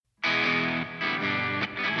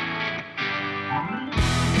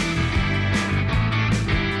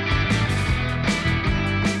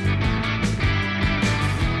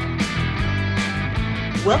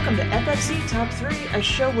Welcome to FFC Top 3, a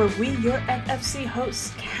show where we, your FFC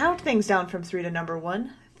hosts, count things down from 3 to number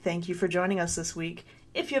 1. Thank you for joining us this week.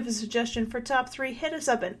 If you have a suggestion for Top 3, hit us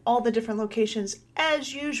up in all the different locations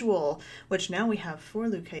as usual, which now we have 4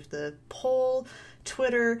 locations: the poll,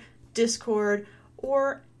 Twitter, Discord,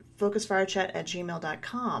 or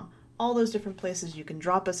focusfirechat@gmail.com. All those different places you can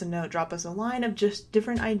drop us a note, drop us a line of just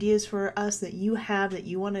different ideas for us that you have that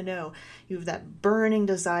you want to know. You have that burning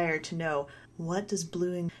desire to know, what does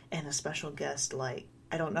Bluing and a special guest like?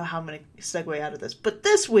 I don't know how I'm going to segue out of this, but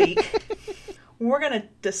this week we're going to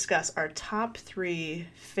discuss our top 3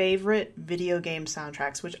 favorite video game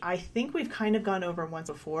soundtracks, which I think we've kind of gone over once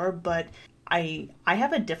before, but I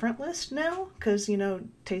have a different list now because, you know,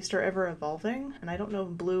 tastes are ever evolving, and I don't know,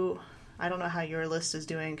 Blue, I don't know how your list is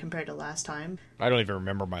doing compared to last time. I don't even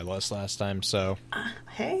remember my list last time, so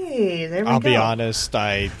hey, there we go. I'll be honest,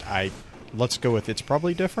 I let's go with it's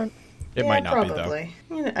probably different. It might not probably be,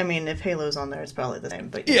 though. You know, I mean, if Halo's on there, it's probably the same.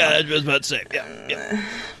 But yeah, I was about to say, yeah.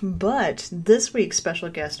 But this week's special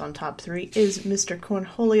guest on Top 3 is Mr.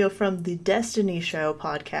 Cornholio from the Destiny Show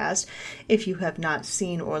podcast. If you have not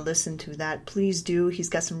seen or listened to that, please do. He's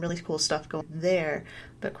got some really cool stuff going there.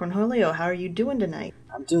 But Cornholio, how are you doing tonight?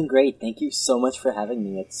 I'm doing great. Thank you so much for having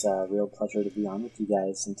me. It's a real pleasure to be on with you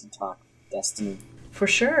guys and to talk Destiny. For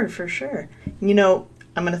sure, for sure. You know,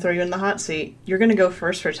 I'm going to throw you in the hot seat. You're going to go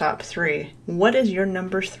first for top 3. What is your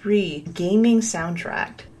number 3 gaming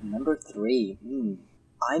soundtrack? Number 3?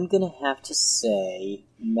 I'm going to have to say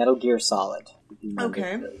Metal Gear Solid.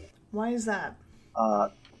 Okay. 3. Why is that?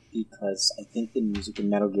 Because I think the music in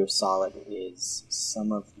Metal Gear Solid is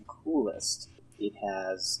some of the coolest. It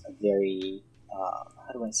has a very,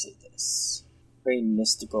 how do I say this? Very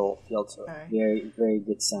mystical feel to it. Okay. Very, very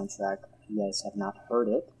good soundtrack. If you guys have not heard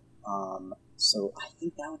it, so I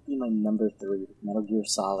think that would be my number 3, Metal Gear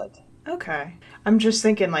Solid. Okay. I'm just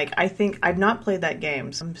thinking, like, I think I've not played that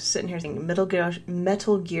game, so I'm sitting here thinking, Metal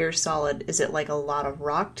Gear Solid, is it like a lot of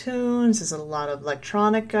rock tunes? Is it a lot of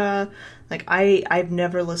electronica? Like, I've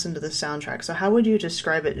never listened to the soundtrack, so how would you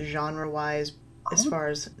describe it genre-wise as far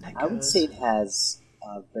as that goes? I would say it has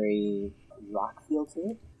a very rock feel to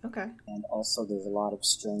it. Okay. And also there's a lot of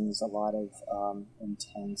strings, a lot of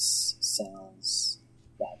intense sounds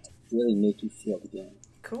that really make you feel the game.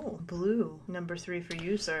 Cool. Blue, number 3 for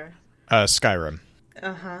you, sir. Skyrim.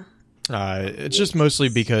 Uh-huh. It's just mostly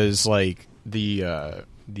because, like, the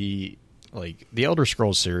Elder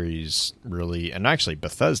Scrolls series really, and actually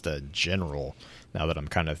Bethesda in general, now that I'm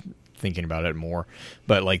kind of thinking about it more,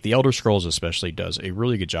 but like the Elder Scrolls especially does a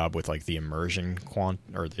really good job with like the immersion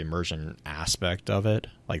the immersion aspect of it.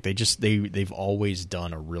 Like they've always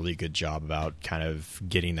done a really good job about kind of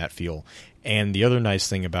getting that feel. And the other nice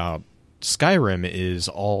thing about Skyrim is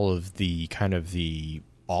all of the kind of the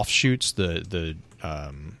offshoots, the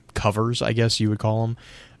covers, I guess you would call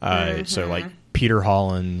them. So like Peter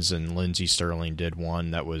Hollins and Lindsey Sterling did one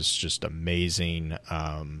that was just amazing.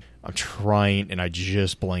 I'm trying, and I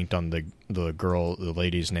just blanked on the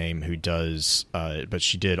lady's name who does, but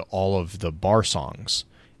she did all of the bar songs.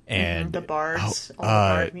 And the bards, all the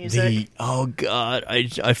bard music. God,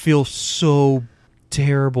 I feel so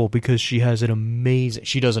terrible because she does an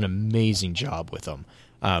amazing job with them.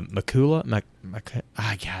 Makula,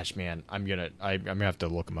 gosh, man, I'm gonna have to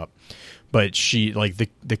look them up. But she, like,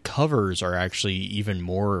 the covers are actually even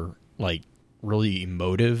more like really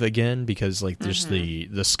emotive again, because like there's the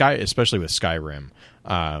sky, especially with Skyrim,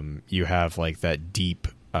 you have like that deep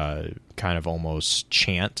kind of almost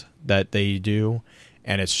chant that they do,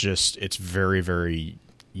 and it's very, very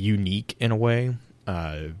unique in a way.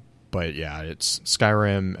 But yeah, it's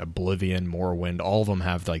Skyrim, Oblivion, Morrowind. All of them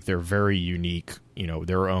have like their very unique, you know,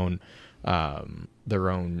 their own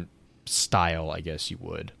style, I guess you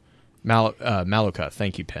would. Malika,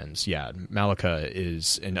 thank you, Pens. Yeah, Malika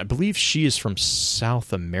is, and I believe she is from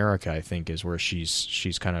South America. I think is where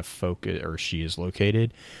she's kind of focused, or she is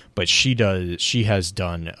located. But she has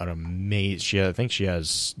done an amazing. I think she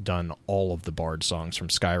has done all of the bard songs from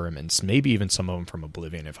Skyrim, and maybe even some of them from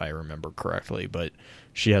Oblivion, if I remember correctly. But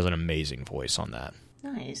she has an amazing voice on that.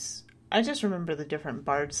 Nice. I just remember the different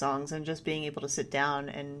bard songs and just being able to sit down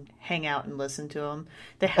and hang out and listen to them.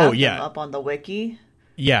 They have them up on the wiki.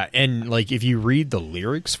 Yeah, and like if you read the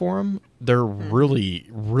lyrics for them, they're really,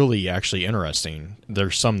 really actually interesting.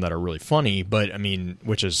 There's some that are really funny, but I mean,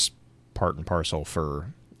 which is part and parcel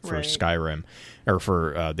for Skyrim or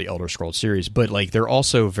for the Elder Scrolls series. But like they're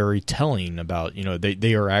also very telling about, you know,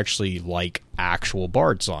 they are actually like actual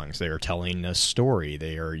bard songs. They are telling a story.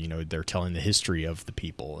 They are, you know, they're telling the history of the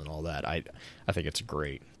people and all that. I think it's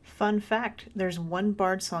great. Fun fact: there's one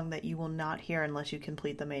bard song that you will not hear unless you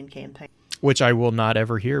complete the main campaign. which I will not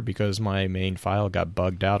ever hear because my main file got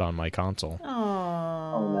bugged out on my console.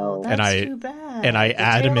 Oh no. That's too bad. And I the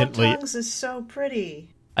adamantly... Tale of Tongues is so pretty.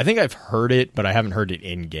 I think I've heard it, but I haven't heard it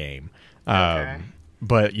in game. Okay.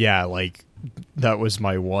 But yeah, like that was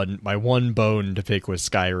my one bone to pick with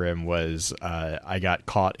Skyrim was I got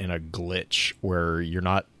caught in a glitch where you're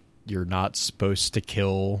not supposed to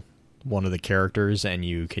kill one of the characters, and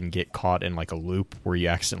you can get caught in like a loop where you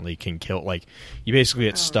accidentally can kill. Like you basically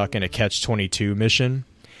get stuck in a catch-22 mission.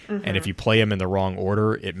 And if you play them in the wrong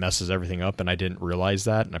order, it messes everything up. And I didn't realize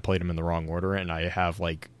that, and I played them in the wrong order, and I have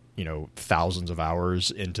like, thousands of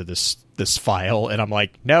hours into this file, and I'm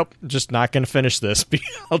like, nope, just not going to finish this.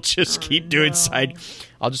 I'll just keep doing side.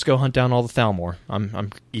 I'll just go hunt down all the Thalmor.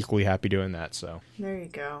 I'm equally happy doing that. So there you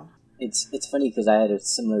go. It's funny because I had a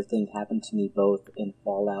similar thing happen to me both in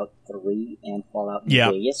Fallout 3 and Fallout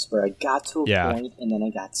New Vegas, where I got to a point and then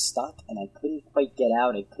I got stuck and I couldn't quite get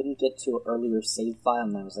out. I couldn't get to an earlier save file,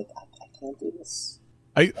 and I was like, I can't do this.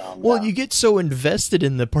 You get so invested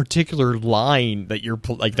in the particular line that you're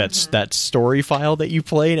like that story file that you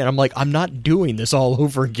played, and I'm like, I'm not doing this all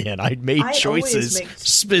over again. I made choices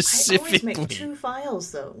specifically. I always make 2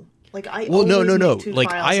 files though. Like I no. Make 2 like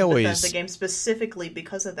files I in always Bethesda game specifically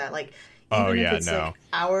because of that. Like even if it's like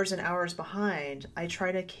hours and hours behind, I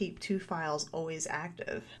try to keep 2 files always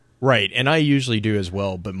active. Right, and I usually do as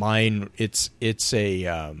well. But mine, it's a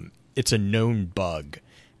known bug,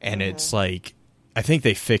 and it's like. I think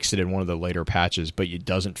they fixed it in one of the later patches, but it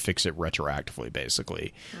doesn't fix it retroactively,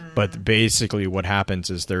 basically. But basically what happens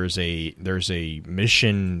is there's a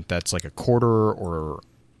mission that's like a quarter or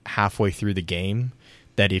halfway through the game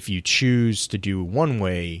that if you choose to do one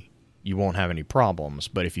way, you won't have any problems.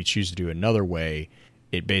 But if you choose to do another way,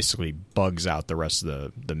 it basically bugs out the rest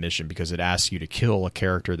of the mission because it asks you to kill a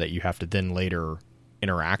character that you have to then later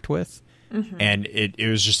interact with. And it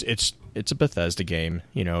was just it's a Bethesda game,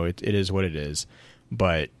 it is what it is,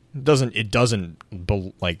 but it doesn't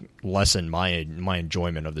lessen my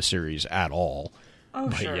enjoyment of the series at all. Oh,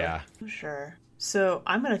 but sure. Yeah. Sure. So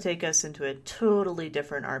I'm going to take us into a totally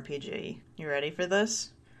different RPG. You ready for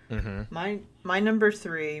this? Mm-hmm. My number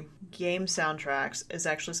 3 game soundtracks is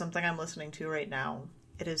actually something I'm listening to right now.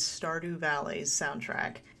 It is Stardew Valley's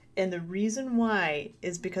soundtrack. And the reason why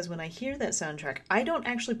is because when I hear that soundtrack, I don't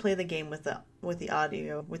actually play the game with the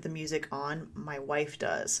audio, with the music on. My wife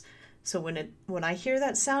does. So when I hear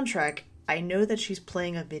that soundtrack, I know that she's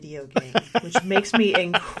playing a video game, which makes me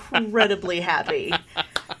incredibly happy.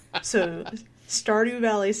 So Stardew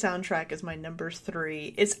Valley soundtrack is my number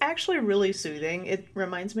 3. It's actually really soothing. It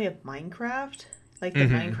reminds me of Minecraft. Like the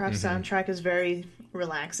Minecraft soundtrack is very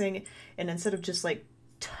relaxing, and instead of just like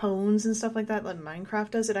tones and stuff like that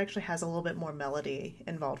Minecraft does, it actually has a little bit more melody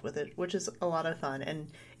involved with it, which is a lot of fun, and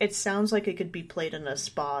it sounds like it could be played in a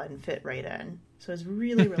spa and fit right in, so it's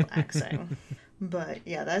really relaxing. But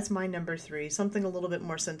yeah, that's my number 3, something a little bit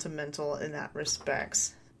more sentimental in that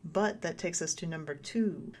respects. But that takes us to number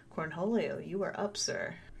 2. Cornholio, you are up,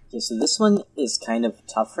 sir. Okay, so this one is kind of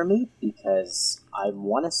tough for me because I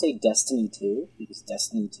want to say Destiny 2, because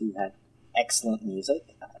Destiny 2 had excellent music.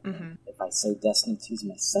 If I say Destiny 2 is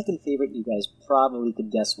my second favorite, you guys probably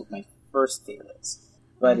could guess what my first favorite is.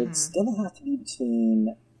 But it's going to have to be between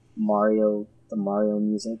the Mario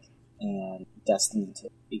music, and Destiny 2.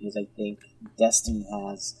 Because I think Destiny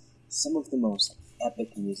has some of the most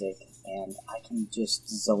epic music, and I can just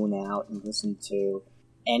zone out and listen to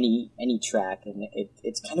any track. And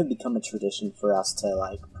it's kind of become a tradition for us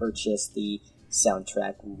to purchase the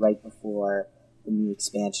soundtrack right before the new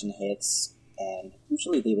expansion hits, and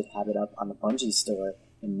usually they would have it up on the Bungie store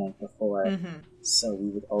the night before, so we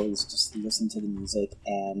would always just listen to the music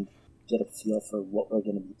and get a feel for what we're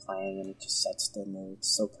going to be playing, and it just sets the mood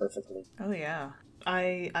so perfectly. Oh yeah,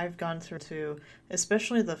 I've gone through to,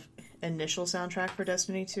 especially the initial soundtrack for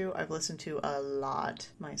Destiny 2, I've listened to a lot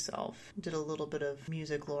myself. Did a little bit of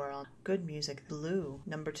music lore on good music. Blue,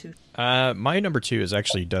 number 2. My number 2 is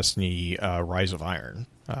actually Destiny Rise of Iron.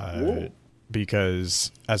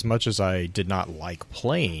 Because as much as I did not like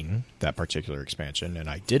playing that particular expansion, and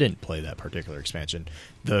I didn't play that particular expansion,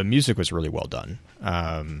 the music was really well done.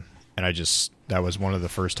 And that was one of the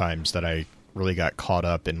first times that I really got caught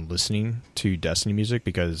up in listening to Destiny music,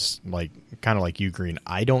 because kind of like you, Green,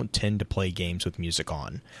 I don't tend to play games with music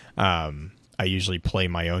on. I usually play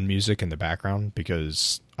my own music in the background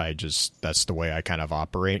because that's the way I kind of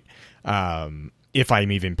operate. If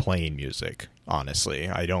I'm even playing music, honestly,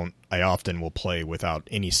 I often will play without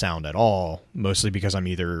any sound at all, mostly because I'm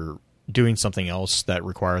either doing something else that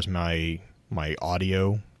requires my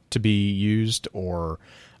audio to be used, or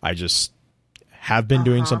I just have been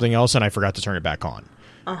doing something else and I forgot to turn it back on.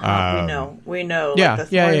 We know. Yeah, like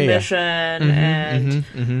the Thorn mission, and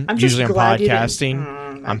I'm just usually glad I'm podcasting.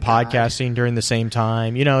 I'm podcasting during the same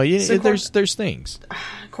time. There's things.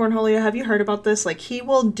 Cornholio, have you heard about this? Like, he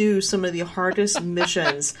will do some of the hardest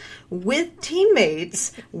missions with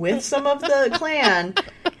teammates, with some of the clan,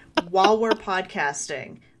 while we're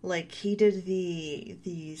podcasting. Like, he did the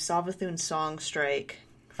Savathun Song Strike.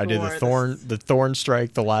 I did the Thorn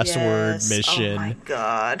Strike, the Last Word mission. Oh my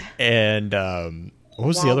god! And what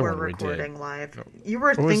was the other one we did? Recording live, you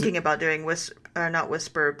were thinking about doing not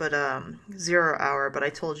Whisper, but 0 Hour. But I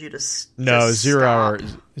told you to no 0 stop. Hour.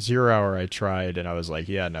 0 Hour. I tried, and I was like,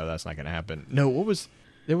 yeah, no, that's not going to happen. No,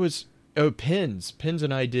 Pins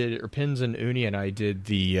and I did, or Pins and Uni and I did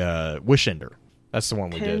the Wish Ender. That's the one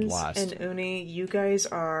we did last. Pins and Uni, you guys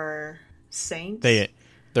are saints.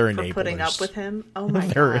 They're for enablers. Putting up with him. Oh my god,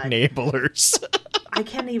 they're enablers. I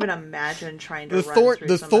can't even imagine trying to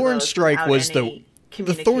the Thorn Strike was the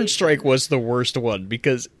Thorn Strike was the worst one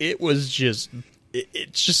because it was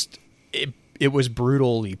it was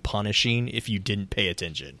brutally punishing if you didn't pay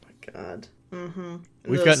attention. Oh my god. Mm-hmm.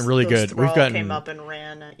 We've gotten really good. We've gotten came up and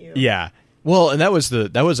ran at you. Yeah. Well, and that was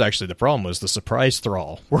actually the problem was the surprise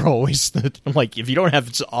thrall. We're always I'm like, if you don't have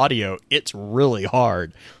audio, it's really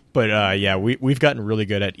hard. But yeah, we've gotten really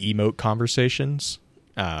good at emote conversations.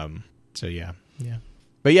 So yeah.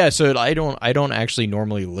 But yeah, so I don't actually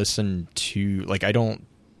normally listen to I don't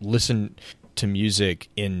listen to music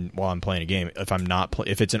while I'm playing a game. If I'm not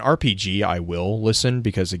if it's an RPG, I will listen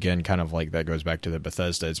because again, kind of like that goes back to the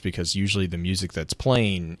Bethesda. It's because usually the music that's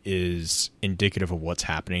playing is indicative of what's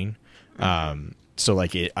happening. So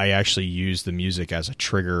I actually use the music as a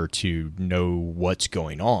trigger to know what's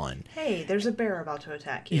going on. Hey, there's a bear about to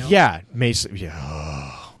attack you. Yeah, bears.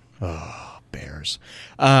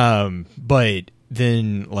 But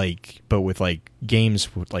then but with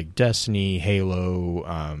games with Destiny, Halo,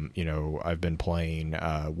 I've been playing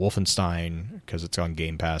Wolfenstein because it's on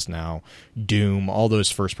Game Pass now, Doom, all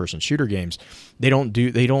those first person shooter games. They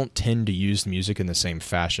don't tend to use music in the same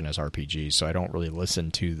fashion as RPGs, so I don't really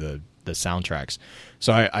listen to the soundtracks.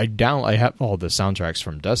 So I have all the soundtracks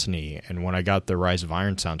from Destiny, and when I got the Rise of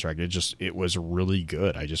Iron soundtrack, it was really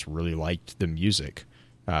good. I just really liked the music,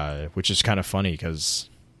 which is kind of funny because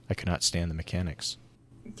I could not stand the mechanics.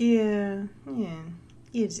 Yeah,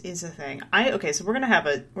 is a thing. So we're gonna have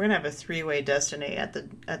a 3-way Destiny at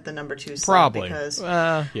the number 2 slot probably because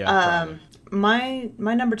probably. my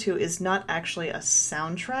number 2 is not actually a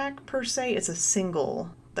soundtrack per se. It's a single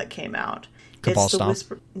that came out. Cabal it's the Stomp?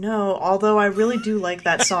 Whisper. No, although I really do like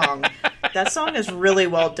that song. That song is really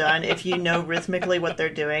well done. If you know rhythmically what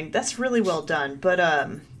they're doing, that's really well done. But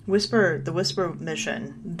the Whisper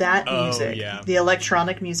mission, that music, the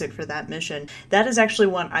electronic music for that mission, that is actually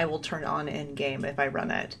one I will turn on in game if I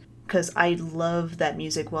run it. Because I love that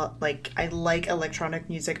music. Well, I like electronic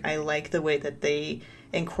music. I like the way that they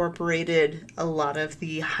incorporated a lot of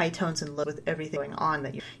the high tones and low with everything going on.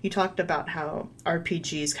 That you talked about how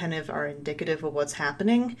RPGs kind of are indicative of what's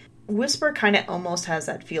happening. Whisper kind of almost has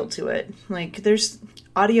that feel to it. There's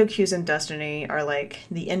audio cues in Destiny are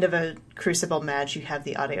the end of a Crucible match, you have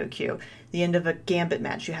the audio cue. The end of a Gambit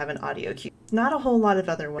match, you have an audio cue. Not a whole lot of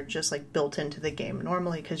other ones just built into the game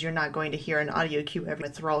normally because you're not going to hear an audio cue every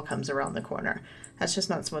time a thrall comes around the corner. That's just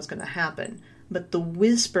not what's going to happen. But the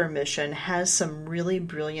Whisper mission has some really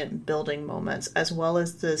brilliant building moments as well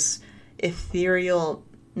as this ethereal,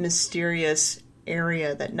 mysterious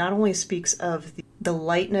area that not only speaks of the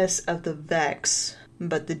lightness of the Vex,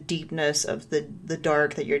 but the deepness of the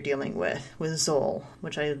dark that you're dealing with Xol,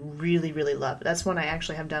 which I really, really love. That's one I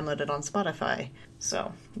actually have downloaded on Spotify.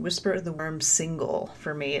 So, Whisper of the Worm single,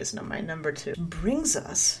 for me, is my number 2. Brings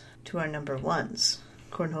us to our number 1s.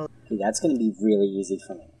 Cornhole. Okay, that's going to be really easy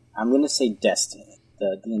for me. I'm going to say Destiny.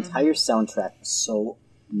 The entire soundtrack was so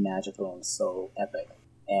magical and so epic.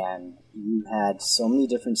 And you had so many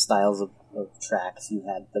different styles of tracks. You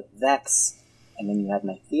had the Vex, and then you had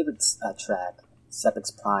my favorite track,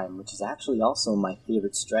 Sepix Prime, which is actually also my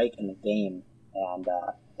favorite strike in the game. And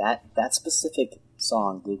that specific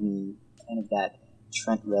song gave me kind of that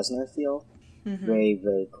Trent Reznor feel. Mm-hmm. Very,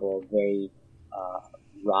 very cool, very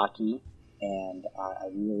rocky, and I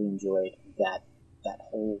really enjoyed that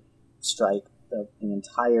whole strike. The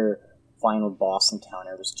entire final boss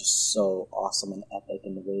encounter was just so awesome and epic,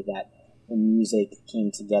 and the way that the music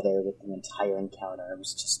came together with the entire encounter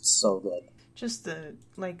was just so good. Just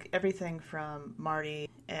everything from Marty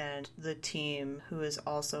and the team who has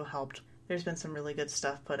also helped. There's been some really good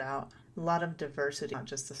stuff put out. A lot of diversity, not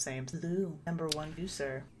just the same. Lou, number 1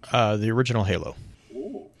 user. The original Halo.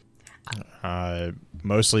 Ooh.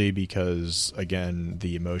 Mostly because, again,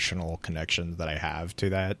 the emotional connection that I have to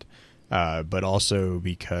that, but also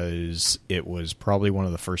because it was probably one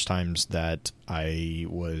of the first times that I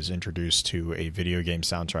was introduced to a video game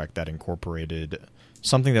soundtrack that incorporated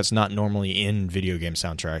something that's not normally in video game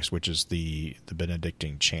soundtracks, which is the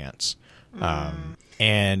Benedictine chants.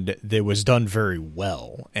 And it was done very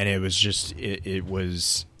well, and it was just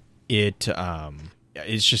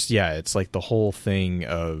it's just, yeah, it's like the whole thing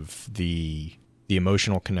of the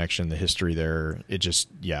emotional connection, the history there. It just,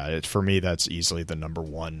 yeah, for me, that's easily the number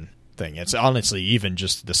one thing. It's honestly even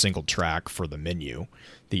just the single track for the menu,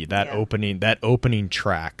 that opening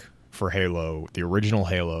track for Halo, the original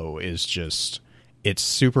Halo, is just, it's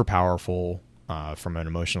super powerful. From an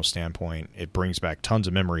emotional standpoint, it brings back tons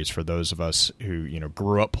of memories for those of us who,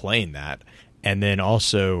 grew up playing that. And then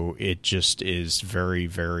also it just is very,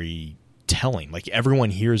 very telling. Like,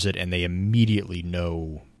 everyone hears it and they immediately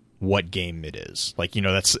know what game it is. Like,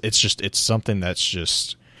 it's something that's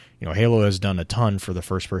just, Halo has done a ton for the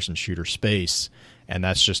first person shooter space. And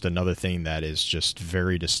that's just another thing that is just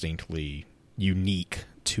very distinctly unique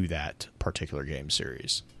to that particular game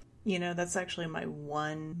series. That's actually my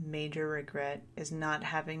one major regret, is not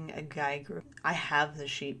having a guy group. I have the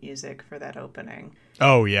sheet music for that opening.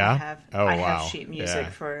 Oh, yeah? I have sheet music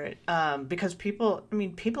for it. Because people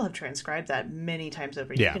have transcribed that many times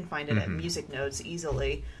over. You can find it at Music Notes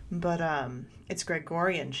easily. But it's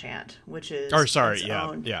Gregorian chant, which is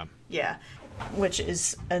own. Yeah. Which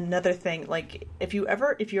is another thing. Like, if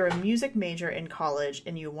you're a music major in college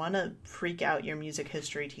and you want to freak out your music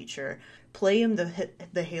history teacher, play him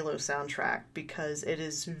the Halo soundtrack, because it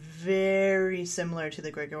is very similar to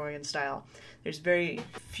the Gregorian style. There's very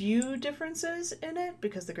few differences in it,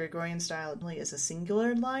 because the Gregorian style really is a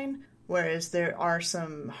singular line, whereas there are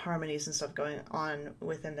some harmonies and stuff going on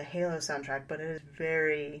within the Halo soundtrack, but it is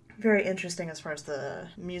very, very interesting as far as the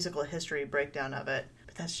musical history breakdown of it.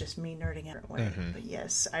 But that's just me nerding out way. But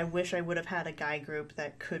yes, I wish I would have had a guy group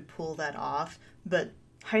that could pull that off, but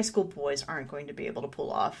high school boys aren't going to be able to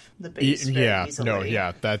pull off the bass very easily.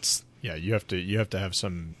 You have to have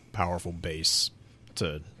some powerful bass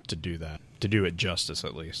to do that, to do it justice,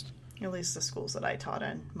 at least. At least the schools that I taught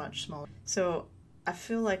in, much smaller. So I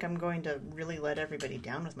feel like I'm going to really let everybody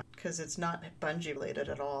down with because it's not Bungie related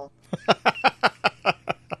at all.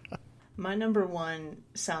 My number one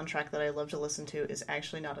soundtrack that I love to listen to is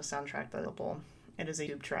actually not a soundtrack that's available. It is a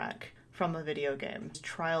tube track from a video game. It's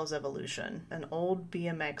Trials Evolution, an old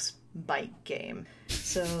BMX bike game.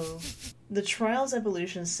 So the Trials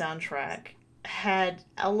Evolution soundtrack had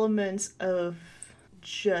elements of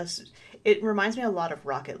just... It reminds me a lot of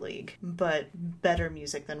Rocket League, but better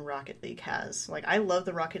music than Rocket League has. Like, I love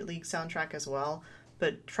the Rocket League soundtrack as well,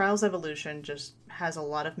 but Trials Evolution just has a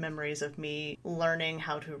lot of memories of me learning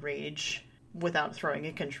how to rage without throwing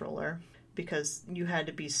a controller, because you had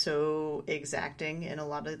to be so exacting in a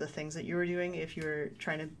lot of the things that you were doing if you were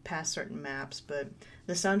trying to pass certain maps. But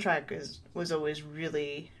the soundtrack was always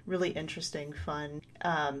really, really interesting, fun.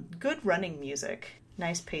 Good running music,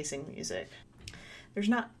 nice pacing music. There's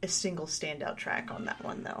not a single standout track on that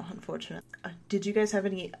one, though, unfortunately. Did you guys have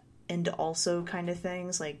any and also kind of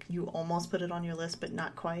things? Like, you almost put it on your list, but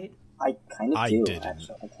not quite? I kind of do, didn't.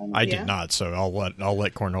 actually. I did not, so I'll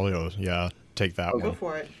let Cornelio, take that one. Go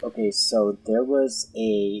for it. Okay, so there was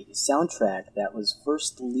a soundtrack that was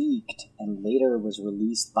first leaked and later was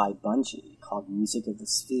released by Bungie called Music of the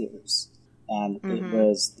Spheres. And it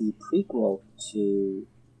was the prequel to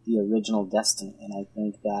the original Destiny, and I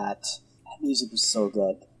think that music was so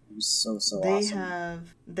good. It was so awesome.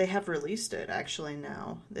 They have released it actually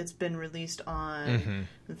now. It's been released on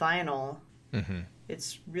vinyl.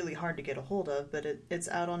 It's really hard to get a hold of, but it's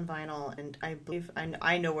out on vinyl, and I believe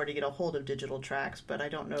I know where to get a hold of digital tracks, but I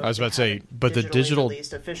don't know. I was about to say, but the digital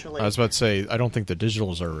released officially. I was about to say, I don't think the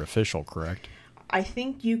digitals are official, correct? I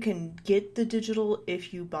think you can get the digital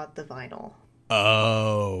if you bought the vinyl.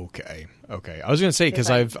 Oh, okay. I was going to say, because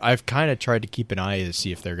I've kind of tried to keep an eye to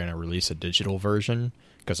see if they're going to release a digital version,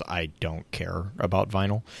 because I don't care about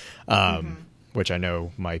vinyl, which I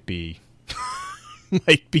know might be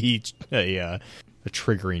a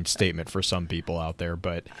triggering statement for some people out there,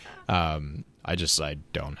 but I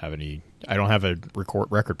don't have a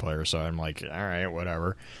record player, so I'm like, all right,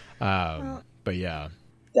 whatever. But yeah.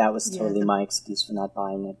 That was totally my excuse for not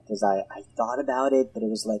buying it, because I thought about it, but it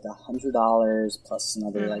was like $100 plus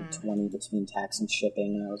another like $20 between tax and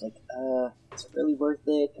shipping, and I was like, is it really worth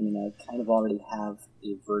it? I mean, I kind of already have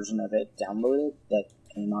a version of it downloaded that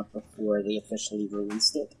came out before they officially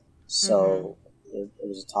released it, so it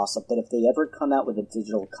was a toss-up. But if they ever come out with a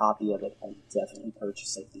digital copy of it, I'd definitely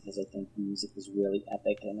purchase it, because I think the music was really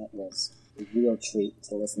epic, and it was a real treat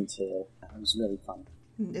to listen to. It was really fun.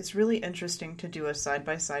 It's really interesting to do a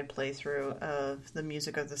side-by-side playthrough of the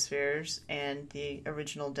Music of the Spheres and the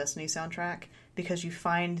original Destiny soundtrack, because you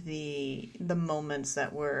find the moments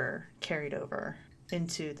that were carried over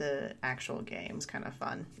into the actual game. It's kind of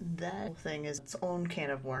fun. That whole thing is its own can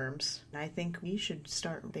of worms. And I think we should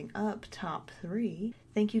start wrapping up top 3.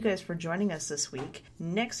 Thank you guys for joining us this week.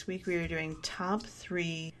 Next week we are doing top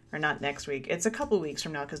 3, or not next week, it's a couple weeks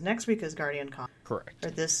from now, because next week is Guardian Con. Correct.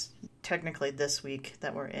 Or technically this week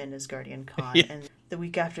that we're in is Guardian Con. Yeah. And the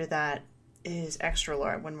week after that is Extra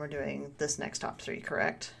Lore, when we're doing this next top 3,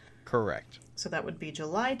 correct? Correct. So that would be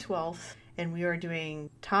July 12th. And we are doing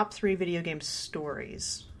top 3 video game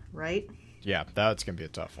stories, right? Yeah, that's going to be a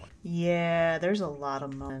tough one. Yeah, there's a lot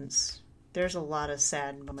of moments. There's a lot of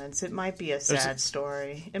sad moments. It might be a sad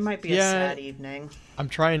story. It might be a sad evening. I'm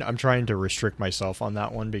trying to restrict myself on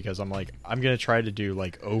that one, because I'm going to try to do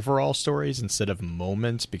like overall stories instead of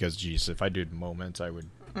moments, because geez, if I did moments, I would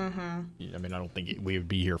I mean, I don't think we would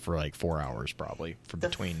be here for like 4 hours probably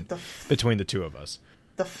between the two of us.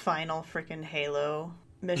 The final freaking Halo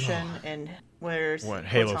mission, and where's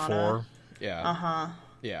Halo Cortana? 4? Yeah. Uh-huh.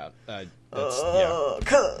 Yeah.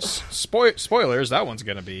 Cuz Spoilers, that one's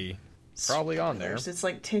going to be probably on there. It's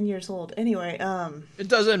like 10 years old. Anyway, it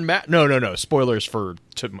doesn't matter. No. Spoilers for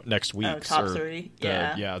next week. Top 3.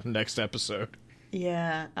 Yeah. Next episode.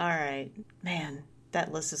 Yeah. All right. Man,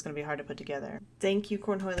 that list is going to be hard to put together. Thank you,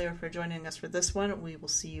 Cornholio, for joining us for this one. We will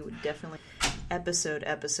see you definitely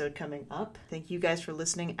episode coming up. Thank you guys for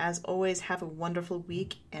listening. As always, have a wonderful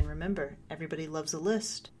week. And remember, everybody loves a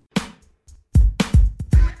list.